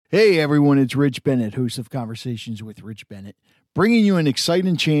Hey everyone, it's Rich Bennett, host of Conversations with Rich Bennett, bringing you an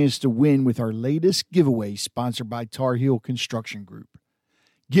exciting chance to win with our latest giveaway sponsored by Tar Heel Construction Group.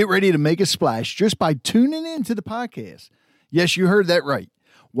 Get ready to make a splash just by tuning in to the podcast. Yes, you heard that right.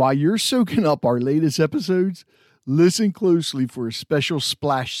 While you're soaking up our latest episodes, listen closely for a special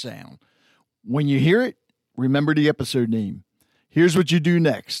splash sound. When you hear it, remember the episode name. Here's what you do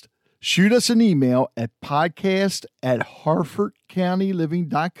next. Shoot us an email at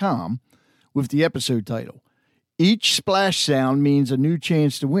podcast@harfordcountyliving.com with the episode title. Each splash sound means a new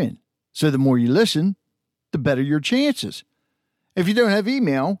chance to win. So the more you listen, the better your chances. If you don't have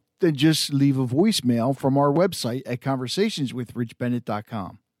email, then just leave a voicemail from our website at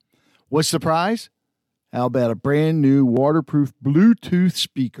conversationswithrichbennett.com. What's the prize? How about a brand new waterproof Bluetooth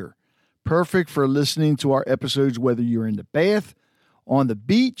speaker? Perfect for listening to our episodes whether you're in the bath, on the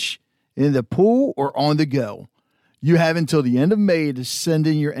beach, in the pool, or on the go. You have until the end of May to send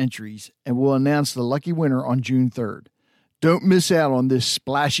in your entries, and we'll announce the lucky winner on June 3rd. Don't miss out on this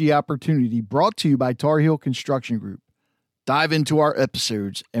splashy opportunity brought to you by Tar Heel Construction Group. Dive into our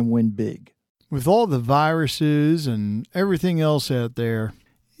episodes and win big. With all the viruses and everything else out there,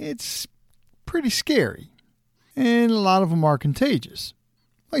 it's pretty scary, and a lot of them are contagious.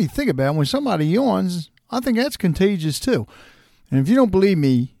 Well, you think about it, when somebody yawns, I think that's contagious too. And if you don't believe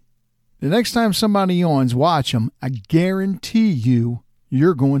me, the next time somebody yawns, watch them. I guarantee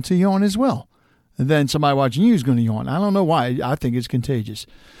you're going to yawn as well. And then somebody watching you is going to yawn. I don't know why. I think it's contagious.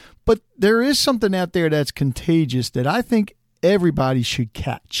 But there is something out there that's contagious that I think everybody should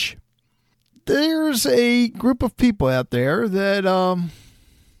catch. There's a group of people out there that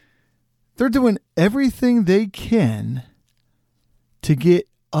they're doing everything they can to get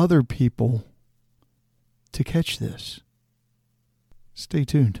other people to catch this. Stay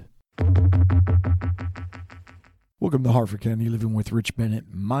tuned. Welcome to Harford County Living with Rich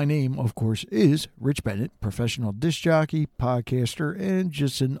Bennett. My name, of course, is Rich Bennett, professional disc jockey, podcaster, and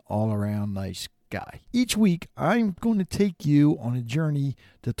just an all-around nice guy. Each week, I'm going to take you on a journey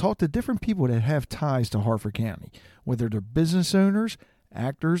to talk to different people that have ties to Harford County, whether they're business owners,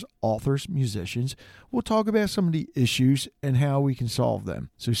 actors, authors, musicians. We'll talk about some of the issues and how we can solve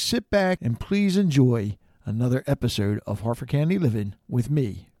them. So sit back and please enjoy another episode of Harford County Living with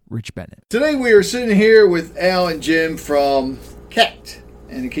me, Rich Bennett. Today we are sitting here with Al and Jim from CAT.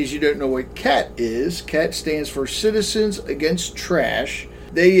 And in case you don't know what CAT is, CAT stands for Citizens Against Trash.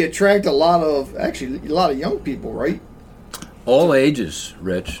 They attract a lot of young people, right? All ages,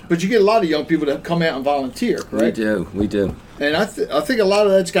 Rich. But you get a lot of young people that come out and volunteer, correct? We do. And I think a lot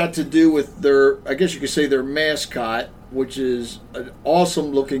of that's got to do with their, I guess you could say, their mascot, which is an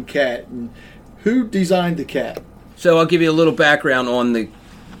awesome looking cat. And who designed the cat? So I'll give you a little background on the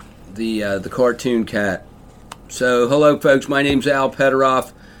cartoon cat. So hello, folks. My name's Al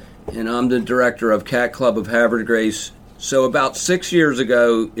Pederoff, and I'm the director of Cat Club of Havre de Grace. So about 6 years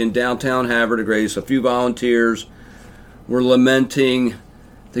ago in downtown Havre de Grace, a few volunteers were lamenting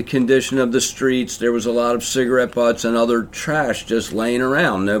the condition of the streets. There was a lot of cigarette butts and other trash just laying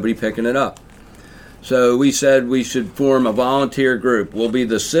around, nobody picking it up. So we said we should form a volunteer group. We'll be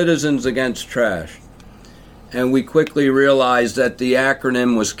the Citizens Against Trash. And we quickly realized that the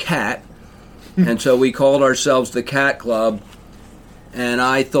acronym was CAT, and so we called ourselves the Cat Club. And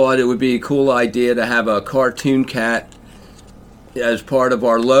I thought it would be a cool idea to have a cartoon cat as part of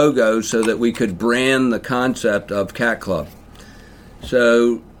our logo so that we could brand the concept of Cat Club.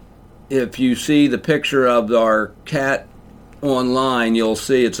 So if you see the picture of our cat online, you'll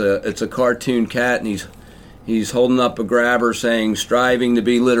see it's a cartoon cat, and he's holding up a grabber saying striving to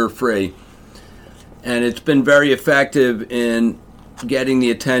be litter free. And it's been very effective in getting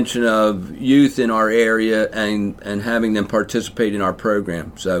the attention of youth in our area and having them participate in our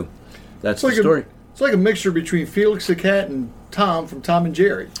program. So that's the story. It's like a mixture between Felix the Cat and Tom from Tom and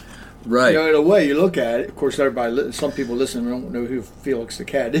Jerry. Right. You know, in a way, you look at it. Of course, some people listening don't know who Felix the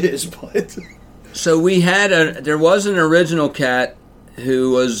Cat is, but so there was an original cat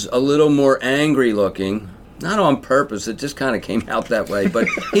who was a little more angry looking. Not on purpose, it just kind of came out that way. But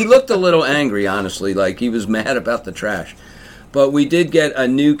he looked a little angry, honestly, like he was mad about the trash. But we did get a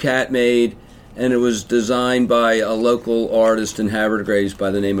new cat made, and it was designed by a local artist in Havre de Grace by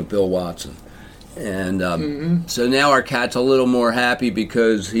the name of Bill Watson. And so now our cat's a little more happy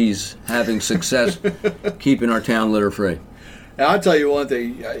because he's having success keeping our town litter free. And I'll tell you one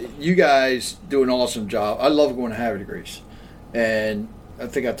thing, you guys do an awesome job. I love going to Havre de Grace. And I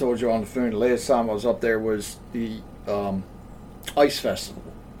think I told you on the phone the last time I was up there was the Ice Festival.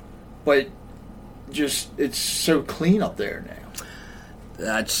 But just, it's so clean up there now.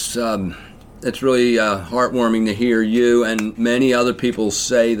 That's it's really heartwarming to hear you and many other people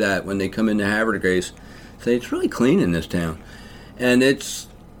say that when they come into Havre de Grace. Say it's really clean in this town. And it's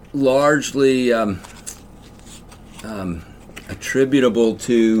largely attributable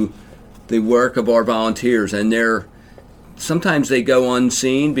to the work of our volunteers. And sometimes they go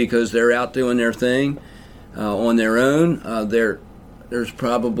unseen because they're out doing their thing on their own. There's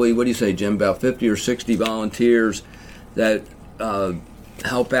probably, what do you say, Jim, about 50 or 60 volunteers that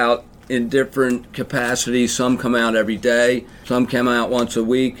help out in different capacities. Some come out every day, some come out once a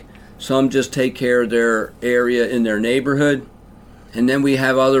week, some just take care of their area in their neighborhood. And then we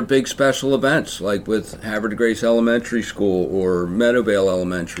have other big special events, like with Havre de Grace Elementary School or Meadowvale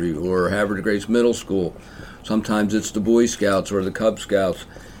Elementary or Havre de Grace Middle School. Sometimes it's the Boy Scouts or the Cub Scouts.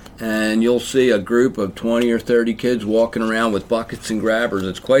 And you'll see a group of 20 or 30 kids walking around with buckets and grabbers.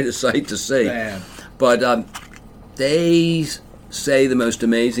 It's quite a sight to see. Man. But they say the most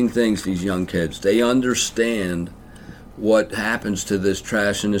amazing things, these young kids. They understand what happens to this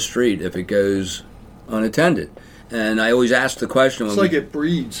trash in the street if it goes unattended. And I always ask the question... It's like it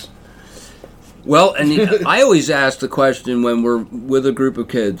breeds. Well, and I always ask the question when we're with a group of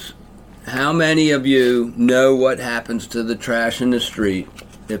kids, how many of you know what happens to the trash in the street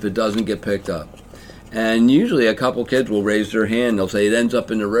if it doesn't get picked up? And usually a couple kids will raise their hand. They'll say it ends up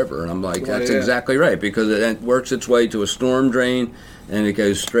in the river. And I'm like, that's exactly right, because it works its way to a storm drain, and it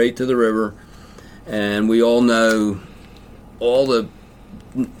goes straight to the river. And we all know all the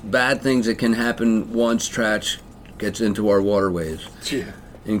bad things that can happen once trash gets into our waterways,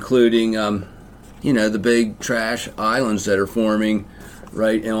 including, the big trash islands that are forming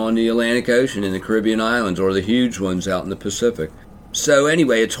right on the Atlantic Ocean in the Caribbean islands, or the huge ones out in the Pacific. So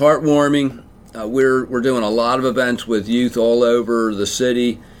anyway, it's heartwarming. We're doing a lot of events with youth all over the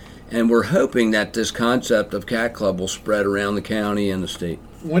city, and we're hoping that this concept of Cat Club will spread around the county and the state.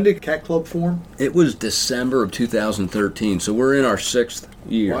 When did Cat Club form? It was December of 2013, so we're in our 6th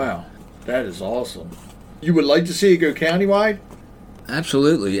year. Wow, that is awesome. You would like to see it go countywide?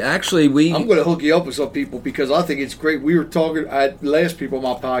 Absolutely. Actually, I'm going to hook you up with some people because I think it's great. We were talking, last people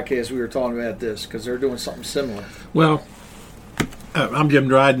on my podcast, we were talking about this because they're doing something similar. Well, I'm Jim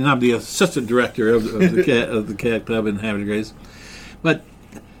Dryden. I'm the assistant director of the Cat Club in Havre de Grace. But,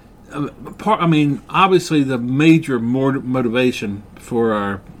 obviously the major motivation for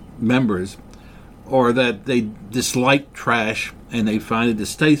our members are that they dislike trash and they find it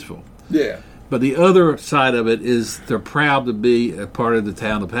distasteful. Yeah. But the other side of it is they're proud to be a part of the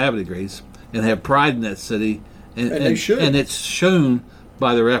town of Havre de Grace and have pride in that city, and they should. And it's shown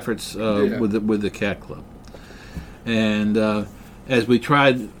by their efforts with the Cat Club. And as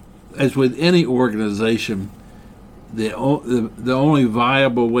with any organization, the only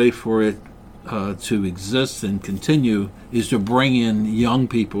viable way for it to exist and continue is to bring in young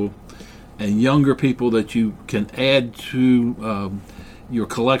people and younger people that you can add to your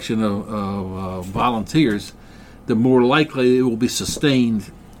collection of volunteers. The more likely it will be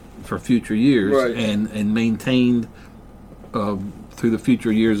sustained for future years, right, and maintained through the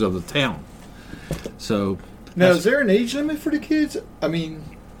future years of the town. So now, is there an age limit for the kids? I mean,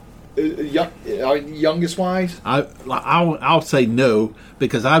 youngest wise? I'll say no,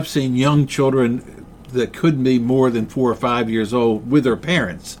 because I've seen young children that couldn't be more than 4 or 5 years old with their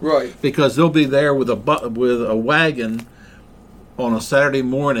parents, right? Because they'll be there with a wagon on a Saturday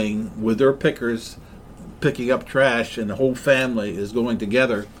morning with their pickers picking up trash, and the whole family is going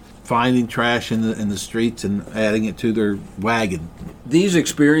together finding trash in the streets and adding it to their wagon. These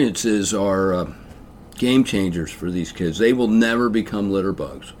experiences are game changers for these kids. They will never become litter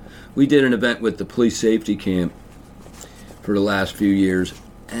bugs. We did an event with the police safety camp for the last few years,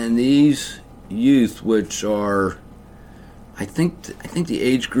 and these youth, which are, I think the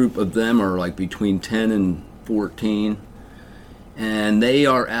age group of them are like between 10 and 14, and they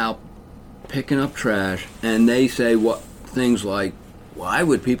are out picking up trash, and they say things like, why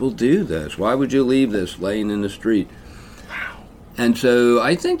would people do this? Why would you leave this laying in the street? Wow. And so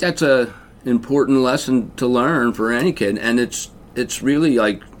I think that's a important lesson to learn for any kid, and it's really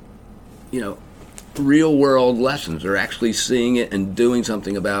like, real world lessons. They're actually seeing it and doing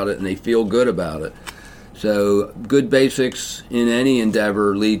something about it, and they feel good about it. So good basics in any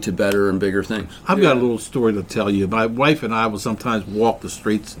endeavor lead to better and bigger things. I've got a little story to tell you. My wife and I will sometimes walk the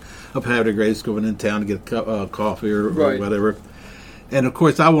streets of Havre de Grace going in town to get coffee or whatever. And, of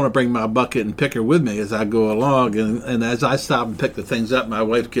course, I want to bring my bucket and picker with me as I go along. And as I stop and pick the things up, my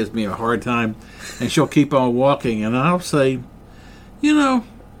wife gives me a hard time. And she'll keep on walking. And I'll say,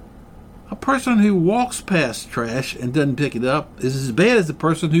 a person who walks past trash and doesn't pick it up is as bad as the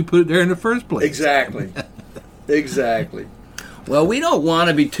person who put it there in the first place. Exactly. Exactly. Well, we don't want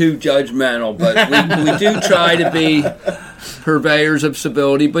to be too judgmental, but we do try to be purveyors of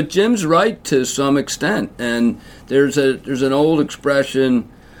civility. But Jim's right to some extent, and there's an old expression: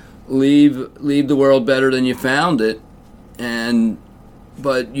 leave the world better than you found it,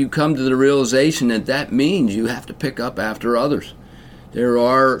 but you come to the realization that means you have to pick up after others. There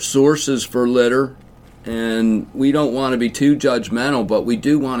are sources for litter, and we don't want to be too judgmental, but we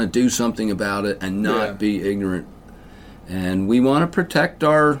do want to do something about it and not be ignorant. And we want to protect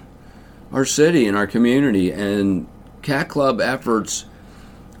our city and our community, and Cat Club efforts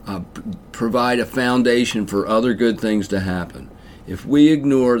provide a foundation for other good things to happen. If we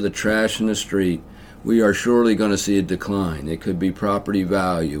ignore the trash in the street, we are surely going to see a decline. It could be property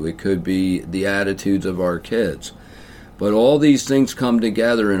value. It could be the attitudes of our kids. But all these things come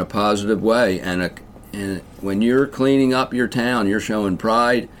together in a positive way. And when you're cleaning up your town, you're showing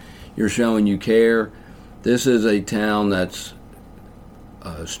pride. You're showing you care. This is a town that's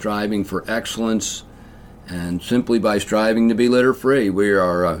striving for excellence. And simply by striving to be litter-free, we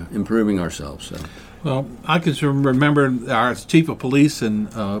are improving ourselves. So. Well, I can remember our chief of police in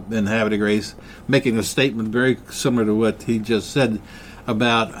Havre de Grace making a statement very similar to what he just said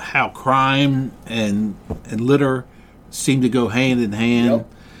about how crime and litter seem to go hand in hand. Yep.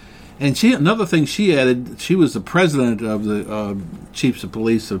 And another thing she added, she was the president of the chiefs of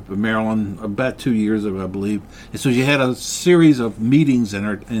police of Maryland about 2 years ago, I believe. And so she had a series of meetings in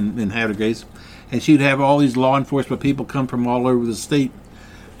Havre de Grace, and she'd have all these law enforcement people come from all over the state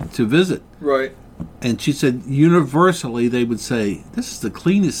to visit. Right. And she said universally they would say, this is the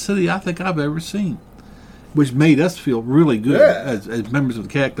cleanest city I think I've ever seen, which made us feel really good as members of the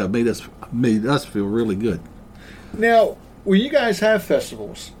Cat Club. Made us feel really good. Now, when you guys have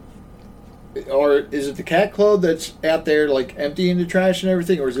festivals, or is it the Cat Club that's out there like emptying the trash and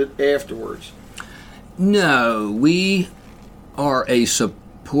everything, or is it afterwards? No, we are a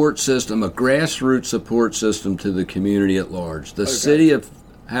support system, a grassroots support system to the community at large. The city of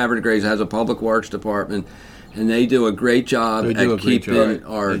Havre de Grace has a public works department, and they do a great job at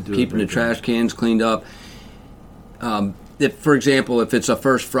keeping the trash cans cleaned up. For example, if it's a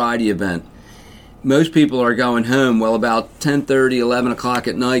First Friday event, most people are going home. Well, about 10:30, 11 o'clock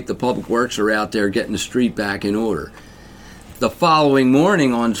at night, the public works are out there getting the street back in order. The following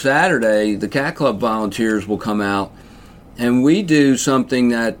morning on Saturday, the Cat Club volunteers will come out, and we do something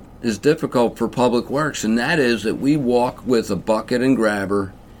that is difficult for public works, and that is that we walk with a bucket and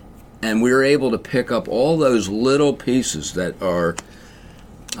grabber, and we're able to pick up all those little pieces that are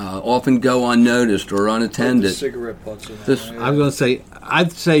often go unnoticed or unattended. Like the cigarette butts. I was going to say,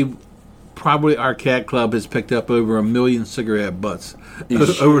 I'd say probably our Cat Club has picked up over 1 million cigarette butts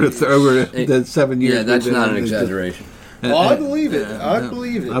over the 7 years. Yeah, that's not an exaggeration. I believe it. I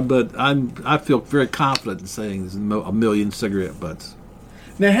believe it. But I feel very confident in saying there's 1 million cigarette butts.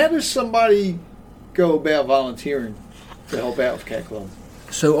 Now, how does somebody go about volunteering to help out with Cat Club?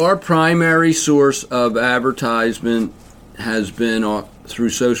 So our primary source of advertisement has been through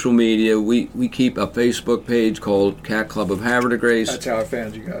social media. We keep a Facebook page called Cat Club of Havre de Grace. That's how I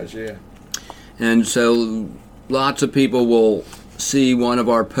found you guys, yeah. And so lots of people will see one of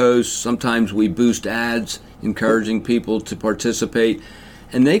our posts. Sometimes we boost ads encouraging people to participate.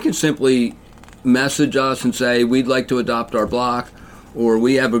 And they can simply message us and say, we'd like to adopt our block, or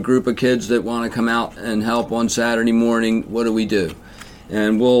we have a group of kids that want to come out and help on Saturday morning. What do we do?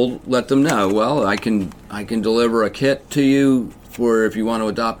 And we'll let them know, well, I can deliver a kit to you for if you want to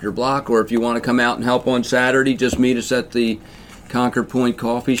adopt your block, or if you want to come out and help on Saturday, just meet us at the Concord Point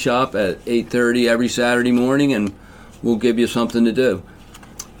Coffee Shop at 8:30 every Saturday morning, and we'll give you something to do.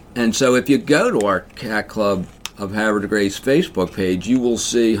 And so if you go to our Cat Club of Havre de Grace Facebook page, you will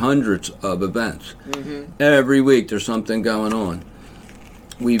see hundreds of events. Mm-hmm. Every week there's something going on.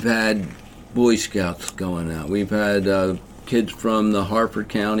 We've had Boy Scouts going out. We've had kids from the Harford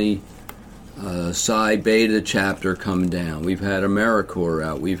County Psi Beta chapter come down. We've had AmeriCorps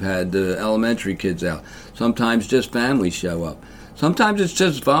out. We've had the elementary kids out. Sometimes just families show up. Sometimes it's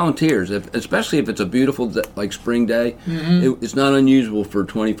just volunteers, especially if it's a beautiful, like spring day. Mm-hmm. It's not unusual for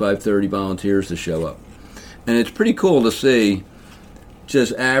 25, 30 volunteers to show up. And it's pretty cool to see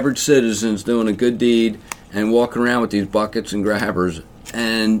just average citizens doing a good deed and walking around with these buckets and grabbers.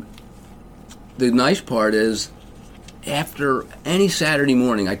 And the nice part is, after any Saturday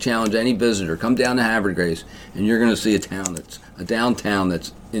morning, I challenge any visitor, come down to Havre de Grace, and you're going to see a downtown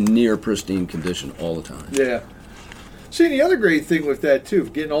that's in near pristine condition all the time. Yeah. See, the other great thing with that, too,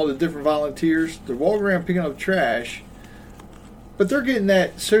 getting all the different volunteers, they're walking around picking up trash, but they're getting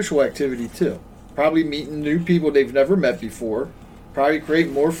that social activity, too. Probably meeting new people they've never met before, probably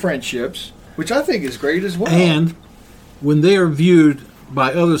creating more friendships, which I think is great as well. And when they are viewed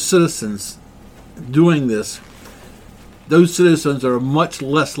by other citizens doing this, those citizens are much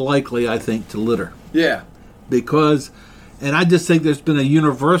less likely, I think, to litter. Yeah. And I just think there's been a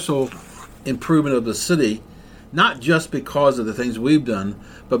universal improvement of the city, not just because of the things we've done,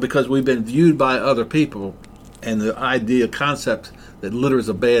 but because we've been viewed by other people, and the concept that litter is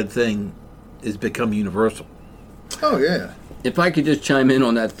a bad thing has become universal. Oh, yeah. If I could just chime in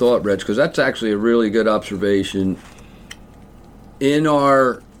on that thought, Rich, because that's actually a really good observation. In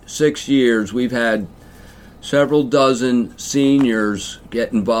our 6 years, we've had several dozen seniors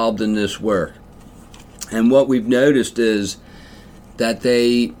get involved in this work. And what we've noticed is that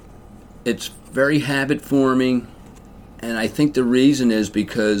it's very habit-forming, and I think the reason is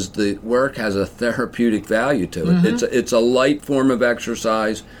because the work has a therapeutic value to it. Mm-hmm. It's a light form of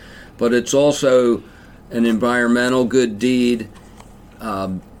exercise, but it's also an environmental good deed.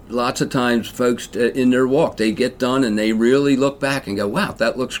 Lots of times folks in their walk, they get done and they really look back and go, wow,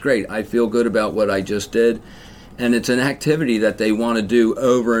 that looks great. I feel good about what I just did. And it's an activity that they want to do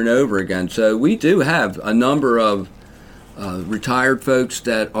over and over again. So we do have a number of retired folks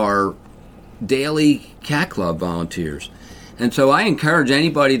that are daily Cat Club volunteers. And so I encourage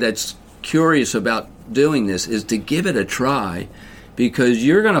anybody that's curious about doing this is to give it a try, because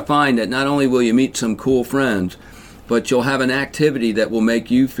you're going to find that not only will you meet some cool friends, but you'll have an activity that will make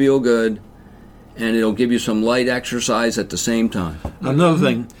you feel good, and it'll give you some light exercise at the same time. Another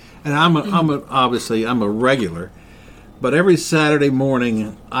thing, and obviously I'm a regular, but every Saturday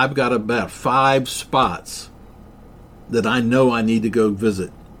morning I've got about 5 spots that I know I need to go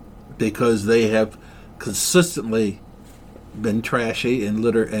visit, because they have consistently been trashy and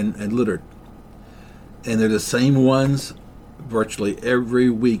littered. And they're the same ones virtually every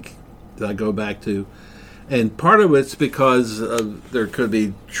week that I go back to. And part of it's because there could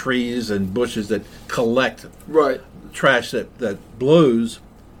be trees and bushes that collect trash that blows,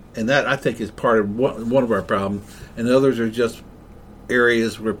 and that I think is part of one of our problems. And others are just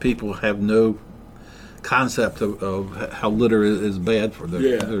areas where people have no concept of how litter is bad for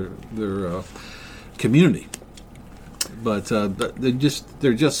their community. But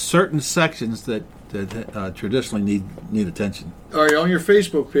they're just certain sections that traditionally need attention. All right, on your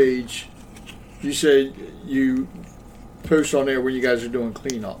Facebook page, you said you post on there when you guys are doing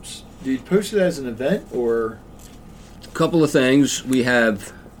cleanups. Do you post it as an event or? A couple of things. We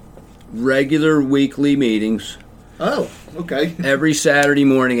have regular weekly meetings. Oh, okay. Every Saturday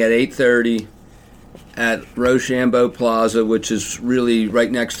morning at 8:30 at Rochambeau Plaza, which is really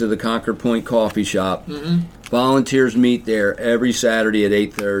right next to the Concord Point Coffee Shop. Mm-hmm. Volunteers meet there every Saturday at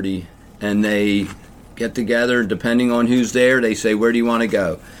 8:30, and they get together. Depending on who's there, they say, where do you want to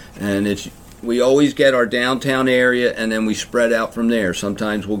go? And we always get our downtown area, and then we spread out from there.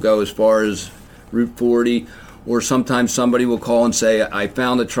 Sometimes we'll go as far as Route 40, or sometimes somebody will call and say, I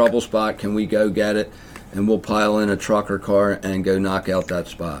found a trouble spot, can we go get it? And we'll pile in a truck or car and go knock out that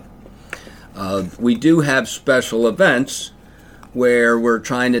spot. We do have special events where we're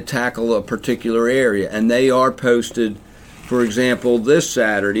trying to tackle a particular area, and they are posted. For example, this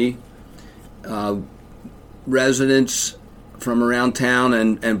Saturday, residents from around town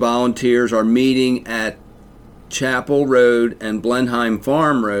and volunteers are meeting at Chapel Road and Blenheim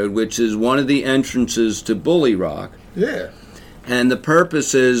Farm Road, which is one of the entrances to Bully Rock. Yeah. And the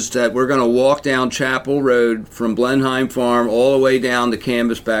purpose is that we're going to walk down Chapel Road from Blenheim Farm all the way down to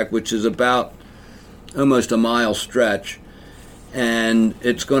Canvasback, which is about almost a mile stretch. And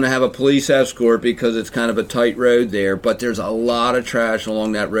it's going to have a police escort because it's kind of a tight road there, but there's a lot of trash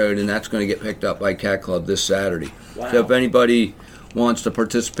along that road, and that's going to get picked up by Cat Club this Saturday. Wow. So if anybody wants to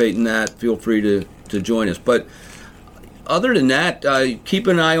participate in that, feel free to join us. But other than that, keep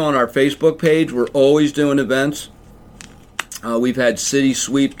an eye on our Facebook page. We're always doing events. We've had City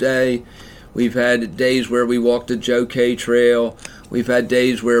Sweep Day. We've had days where we walked the Joe K Trail. We've had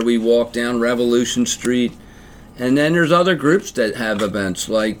days where we walked down Revolution Street. And then there's other groups that have events,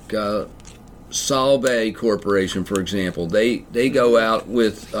 like Solvay Corporation, for example. They go out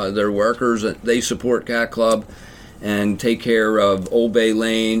with their workers. They support Cat Club and take care of Old Bay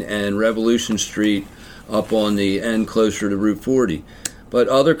Lane and Revolution Street up on the end closer to Route 40. But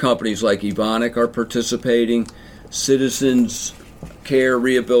other companies like Evonik are participating. Citizens Care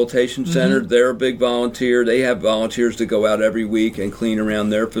Rehabilitation Center, they're a big volunteer. They have volunteers that go out every week and clean around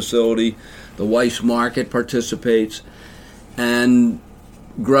their facility. The Weiss Market participates. And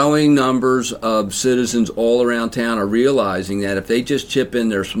growing numbers of citizens all around town are realizing that if they just chip in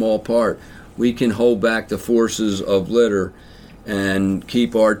their small part, we can hold back the forces of litter and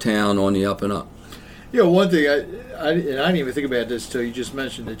keep our town on the up and up. You know, one thing, I didn't even think about this until you just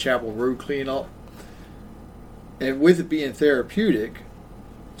mentioned the Chapel Road cleanup. And with it being therapeutic,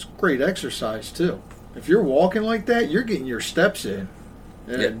 it's great exercise too. If you're walking like that, you're getting your steps in.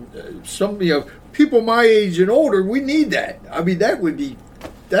 And some, people my age and older, we need that. I mean,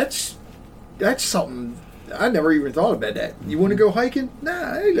 that's something I never even thought about that. You want to go hiking?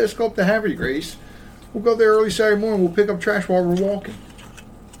 Nah, hey, let's go up to Havre de Grace. We'll go there early Saturday morning. We'll pick up trash while we're walking.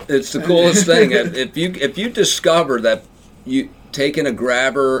 It's the coolest thing. If you discover that you taking a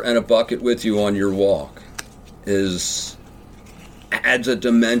grabber and a bucket with you on your walk adds a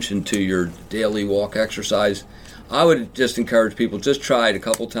dimension to your daily walk exercise, I would just encourage people, just try it a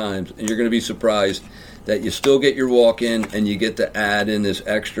couple times, and you're going to be surprised that you still get your walk in and you get to add in this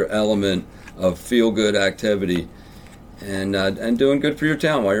extra element of feel-good activity and doing good for your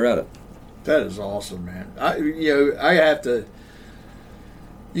town while you're at it. That is awesome, man. I have to.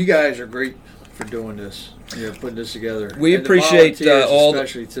 You guys are great for doing this. Putting this together. We appreciate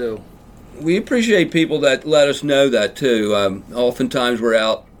especially too. We appreciate people that let us know that too. Oftentimes we're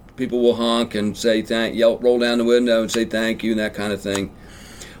out, people will honk and say roll down the window and say thank you and that kind of thing.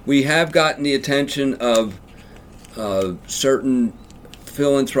 We have gotten the attention of certain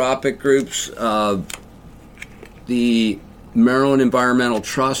philanthropic groups. The Maryland Environmental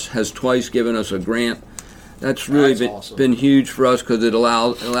Trust has twice given us a grant. That's really awesome. Been huge for us because it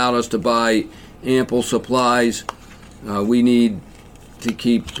allowed us to buy ample supplies. We need to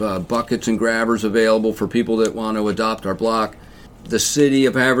keep buckets and grabbers available for people that want to adopt our block. The city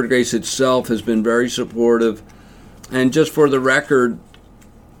of Havre de Grace itself has been very supportive. And just for the record,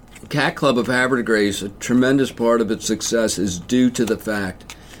 Cat Club of Havre de Grace, a tremendous part of its success is due to the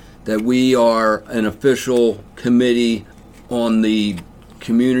fact that we are an official committee on the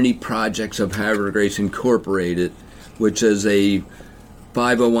Community Projects of Havre de Grace Incorporated, which is a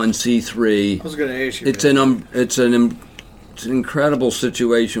 501c3. I was going to ask you. It's an incredible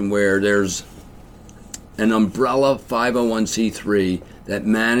situation where there's an umbrella 501c3 that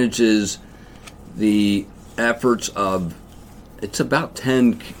manages the efforts of, it's about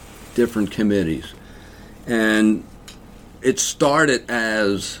 10 different committees. And it started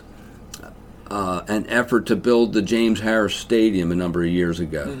as an effort to build the James Harris Stadium a number of years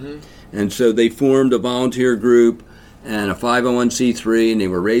ago. Mm-hmm. And so they formed a volunteer group and a 501c3, and they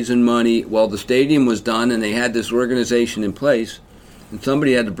were raising money. Well, the stadium was done, and they had this organization in place, and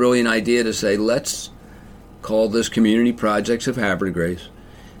somebody had the brilliant idea to say, let's call this Community Projects of Havre de Grace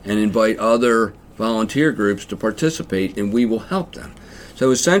and invite other volunteer groups to participate, and we will help them.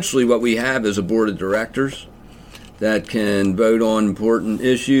 So essentially what we have is a board of directors that can vote on important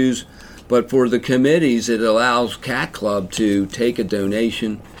issues, but for the committees, it allows Cat Club to take a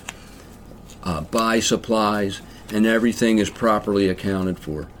donation, buy supplies, and everything is properly accounted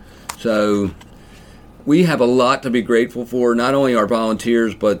for. So we have a lot to be grateful for, not only our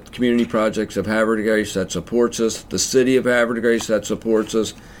volunteers, but Community Projects of Havre de Grace that supports us, the City of Havre de Grace that supports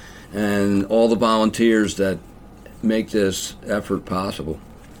us, and all the volunteers that make this effort possible.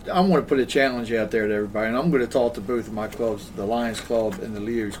 I want to put a challenge out there to everybody, and I'm going to talk to both of my clubs, the Lions Club and the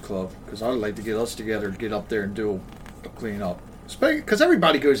Leo's Club, because I'd like to get us together to get up there and do a cleanup. Because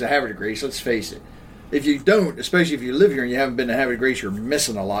everybody goes to Havre de Grace, let's face it. If you don't, especially if you live here and you haven't been to Havre de Grace, you're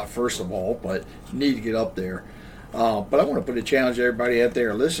missing a lot, first of all, but you need to get up there. But I want to put a challenge to everybody out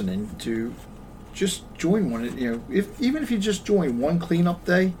there listening to just join one. Even if you just join one cleanup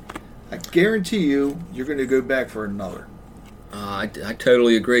day, I guarantee you're going to go back for another. I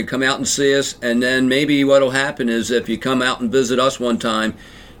totally agree. Come out and see us, and then maybe what will happen is if you come out and visit us one time,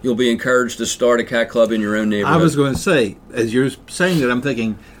 you'll be encouraged to start a cat club in your own neighborhood. I was going to say, as you're saying that, I'm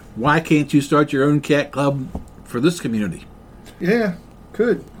thinking, why can't you start your own cat club for this community? Yeah,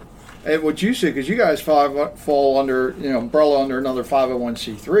 could. And what you said, because you guys fall under, umbrella under another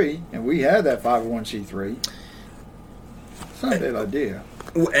 501c3, and we had that 501c3. It's not a bad idea.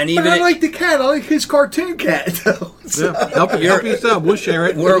 And even but I like the cat. I like his cartoon cat, though. So. Yeah, help yourself. We'll share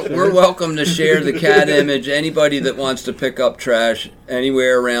it. We're welcome to share the cat image. Anybody that wants to pick up trash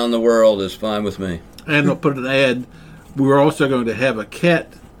anywhere around the world is fine with me. And I'll put an ad. We're also going to have a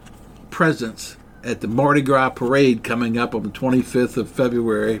cat presence at the Mardi Gras parade coming up on the 25th of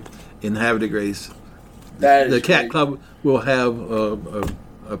February in Havre de Grace. The Cat Club will have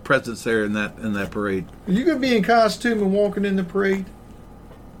a presence there in that parade. Are you going to be in costume and walking in the parade?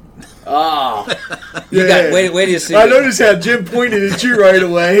 Wait till you see. I noticed how Jim pointed at you right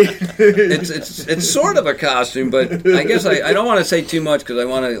away. It's sort of a costume, but I guess I don't want to say too much because I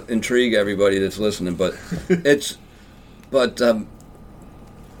want to intrigue everybody that's listening. But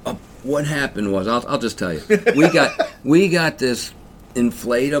what happened was I'll just tell you. We got this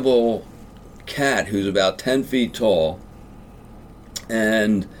inflatable cat who's about 10 feet tall,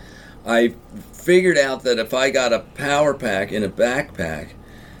 and I figured out that if I got a power pack in a backpack,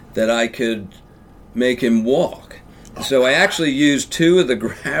 that I could make him walk. So I actually used 2 of the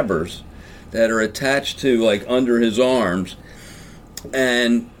grabbers that are attached to like under his arms,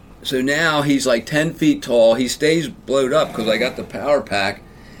 and so now he's like 10 feet tall. He stays blowed up because I got the power pack,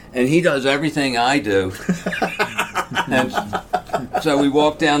 and he does everything I do. And so we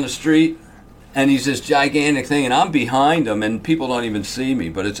walk down the street, and he's this gigantic thing, and I'm behind him, and people don't even see me,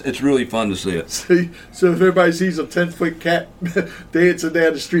 but it's really fun to see it. So if everybody sees a 10-foot cat dancing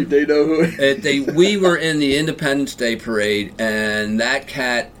down the street, they know who it is. We were in the Independence Day parade, and that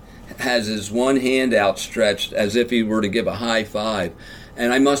cat has his one hand outstretched as if he were to give a high five.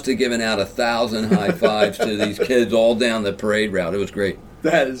 And I must have given out 1,000 high fives to these kids all down the parade route. It was great.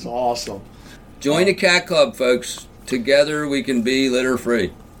 That is awesome. Join the Cat Club, folks. Together we can be litter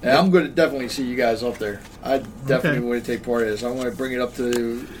free. And I'm going to definitely see you guys up there. I definitely want to take part of this. I want to bring it up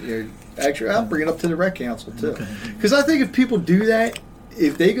to actually, I'll bring it up to the rec council too. Because I think if people do that,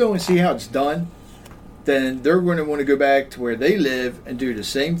 if they go and see how it's done, then they're going to want to go back to where they live and do the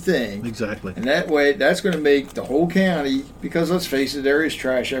same thing. Exactly. And that way, that's going to make the whole county, because let's face it, there is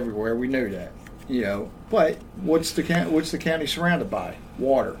trash everywhere. We know that. But what's the county surrounded by?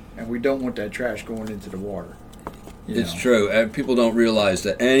 Water. And we don't want that trash going into the water. It's true. People don't realize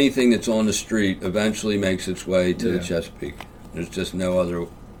that anything that's on the street eventually makes its way to the Chesapeake. There's just no other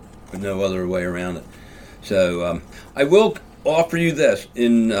way around it. So I will offer you this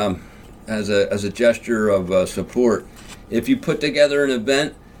in as a gesture of support. If you put together an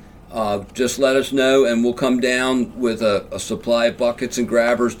event, just let us know, and we'll come down with a supply of buckets and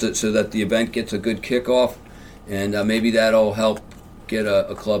grabbers so that the event gets a good kickoff, and maybe that'll help get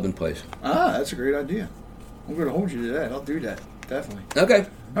a club in place. That's a great idea. I'm going to hold you to that. I'll do that. Definitely. Okay.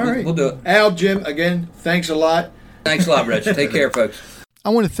 All right. We'll do it. Al, Jim, again, thanks a lot. Thanks a lot, Rich. Take care, folks. I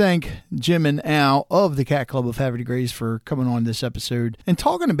want to thank Jim and Al of the Cat Club of Havre de Grace for coming on this episode and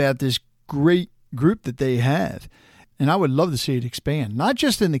talking about this great group that they have. And I would love to see it expand, not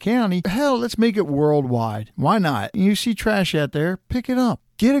just in the county. Hell, let's make it worldwide. Why not? You see trash out there, pick it up.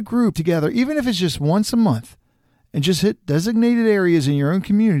 Get a group together, even if it's just once a month, and just hit designated areas in your own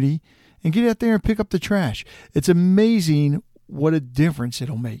community and get out there and pick up the trash. It's amazing what a difference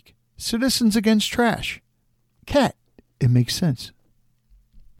it'll make. Citizens Against Trash. Cat, it makes sense.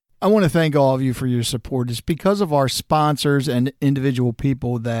 I want to thank all of you for your support. It's because of our sponsors and individual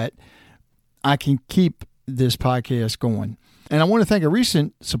people that I can keep this podcast going. And I want to thank a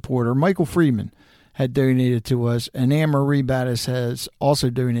recent supporter, Michael Friedman, had donated to us, and Anne-Marie Battis has also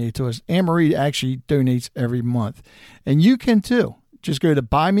donated to us. Anne-Marie actually donates every month. And you can too. Just go to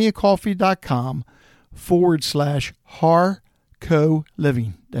buymeacoffee.com/Harco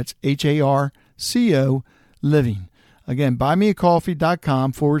Living. That's HARCO Living. Again,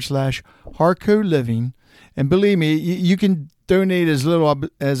 buymeacoffee.com/Harco Living. And believe me, you can donate as little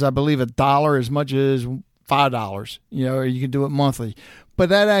as, I believe, $1, as much as $5, or you can do it monthly. But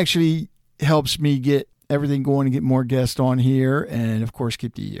that actually helps me get everything going and get more guests on here, and of course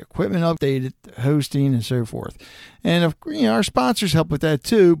keep the equipment updated, hosting, and so forth. And our sponsors help with that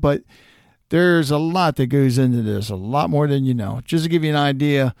too, but there's a lot that goes into this, a lot more than you know. Just to give you an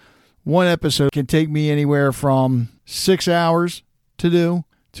idea, one episode can take me anywhere from 6 hours to do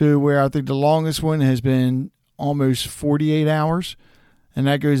to where I think the longest one has been almost 48 hours, and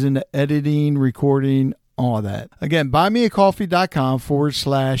that goes into editing, recording, all of that. Again,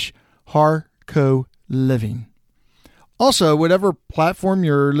 buymeacoffee.com/Harco Living. Also, whatever platform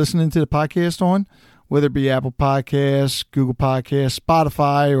you're listening to the podcast on, whether it be Apple Podcasts, Google Podcasts,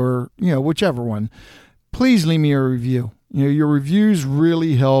 Spotify, or whichever one, please leave me a review. Your reviews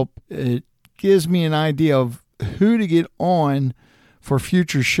really help. It gives me an idea of who to get on for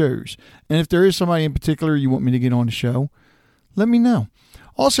future shows. And if there is somebody in particular you want me to get on the show, let me know.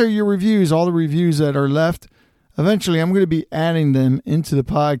 Also, your reviews, all the reviews that are left, eventually I'm going to be adding them into the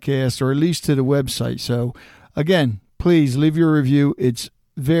podcast, or at least to the website. So again, please leave your review. It's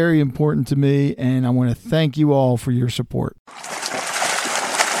very important to me, and I want to thank you all for your support.